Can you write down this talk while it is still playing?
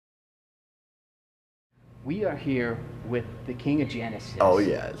We are here with the King of Genesis. Oh,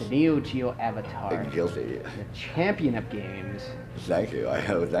 yes. The Neo Geo Avatar. Guilty. The champion of games. Thank you.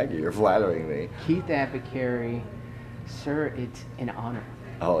 Thank you. You're flattering me. Keith Apicary. Sir, it's an honor.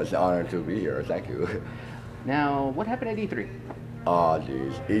 Oh, it's an honor to be here. Thank you. Now, what happened at E3? Oh,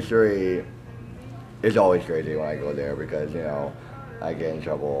 geez. E3 is always crazy when I go there because, I get in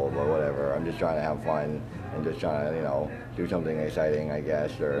trouble, but whatever. I'm just trying to have fun and just trying to, do something exciting, I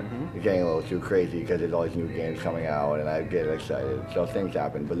guess, or getting a little too crazy because there's always new games coming out and I get excited. So things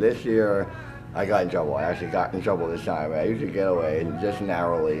happen. But this year, I got in trouble. I actually got in trouble this time. I usually get away just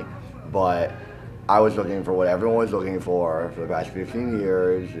narrowly, but I was looking for what everyone was looking for the past 15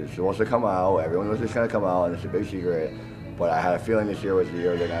 years. It's supposed to come out. Everyone was just going to come out, and it's a big secret. But I had a feeling this year was the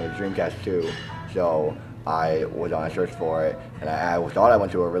year they're going to have a Dreamcast 2. So I was on a search for it, and I thought I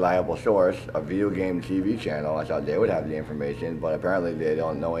went to a reliable source, a video game TV channel. I thought they would have the information, but apparently they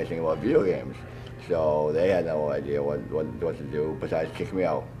don't know anything about video games. So they had no idea what to do besides kick me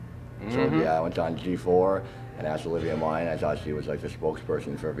out. So yeah, I went on G4 and asked Olivia Mine. I thought she was like the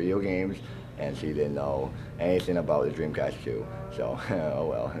spokesperson for video games, and she didn't know anything about the Dreamcast 2. So, oh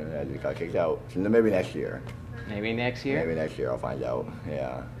well, I just got kicked out. So maybe next year. Maybe next year? Maybe next year I'll find out,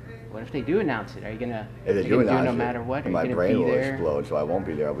 yeah. What if they do announce it? Are you gonna? If they do announce no it, matter what? Are my you gonna brain be will there? explode, so I won't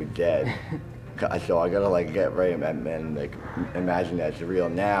be there. I'll be dead. So I gotta like get ready and like imagine that it's real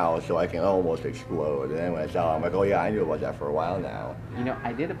now, so I can almost explode. And then when it's out, I'm like, oh yeah, I knew about that for a while now.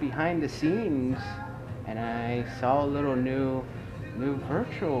 I did a behind the scenes, and I saw a little new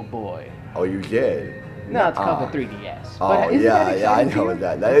Virtual Boy. Oh, you did? No, it's called the 3DS. Oh But isn't that yeah, I exciting know to you?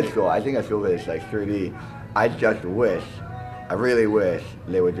 that. That is cool. I think that's cool that it's like 3D. I really wish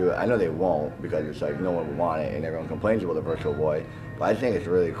they would do it. I know they won't because it's like no one would want it and everyone complains about the Virtual Boy. But I think it's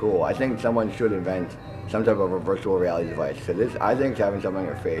really cool. I think someone should invent some type of a virtual reality device because I think having something on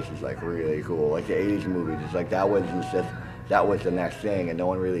your face is like really cool. Like the 80s movies, it's like that was the next thing and no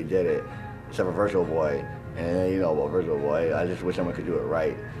one really did it except for Virtual Boy. And about Virtual Boy, I just wish someone could do it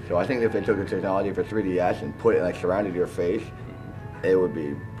right. So I think if they took the technology for 3DS and put it like surrounded your face, it would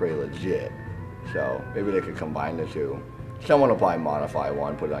be pretty legit. So maybe they could combine the two. Someone will probably modify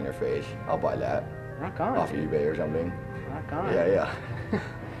one, put it on your face. I'll buy that. Rock on. Off dude. eBay or something. Rock on. Yeah.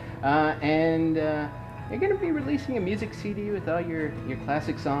 And you're going to be releasing a music CD with all your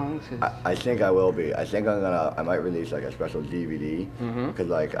classic songs? I think I will be. I think I might release like a special DVD. Because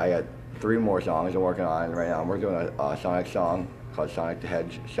like I got 3 more songs I'm working on right now. I'm working on a Sonic song called Sonic the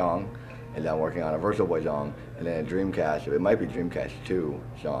Hedge song. And then I'm working on a Virtual Boy song. And then a Dreamcast, it might be Dreamcast 2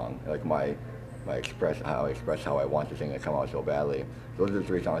 song. Like how I express how I want the thing to come out so badly. Those are the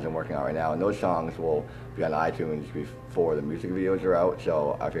 3 songs I'm working on right now, and those songs will be on iTunes before the music videos are out.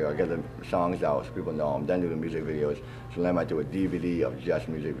 So I figure I'll get the songs out so people know I'm done doing music videos. So then I might do a DVD of just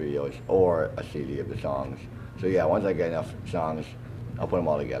music videos or a CD of the songs. So yeah, once I get enough songs, I'll put them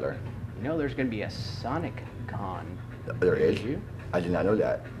all together. There's going to be a Sonic Con. There is? Did you? I did not know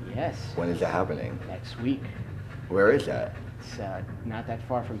that. Yes. When is that happening? Next week. Where is that? It's not that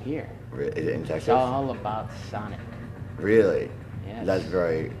far from here. Is it in Texas? It's all about Sonic. Really? Yes. That's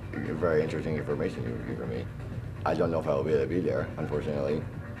very, very interesting information you're giving me. I don't know if I will be able to be there, unfortunately.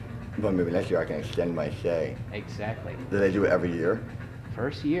 But maybe next year I can extend my stay. Exactly. Do they do it every year?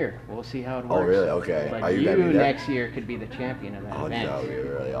 First year. We'll see how it works. Oh, really? Okay. But Are you gonna be there? next year could be the champion of that event. That would be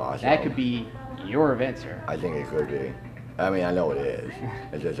really awesome. That could be your event, sir. I think it could be. I mean, I know it is.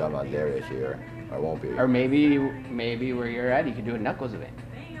 It's just I'm not there this year. I won't be. Or maybe where you're at, you could do a Knuckles event.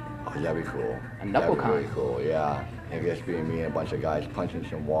 Oh, that'd be cool. A Knuckle That'd be really Con. cool, yeah. And just being me and a bunch of guys punching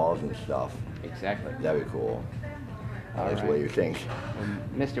some walls and stuff. Exactly. That'd be cool. All That's right. what you think.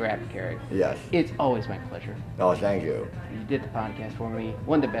 Mr. Apicary. Yes. It's always my pleasure. Oh, thank you. You did the podcast for me.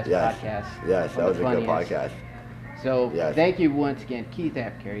 One of the best Yes. podcasts. Yes, that one was of a the good funniest. podcast. So Yes. thank you once again, Keith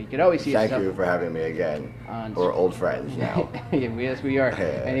Apicary. You can always see Thank us you for having me again. We're old friends now. Yes, we are.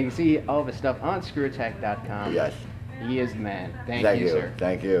 And you can see all of his stuff on screwattack.com. Yes. He is the man. Thank you, sir.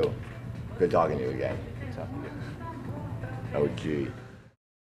 Thank you. Good talking to you again. Good talking to you. Oh, gee.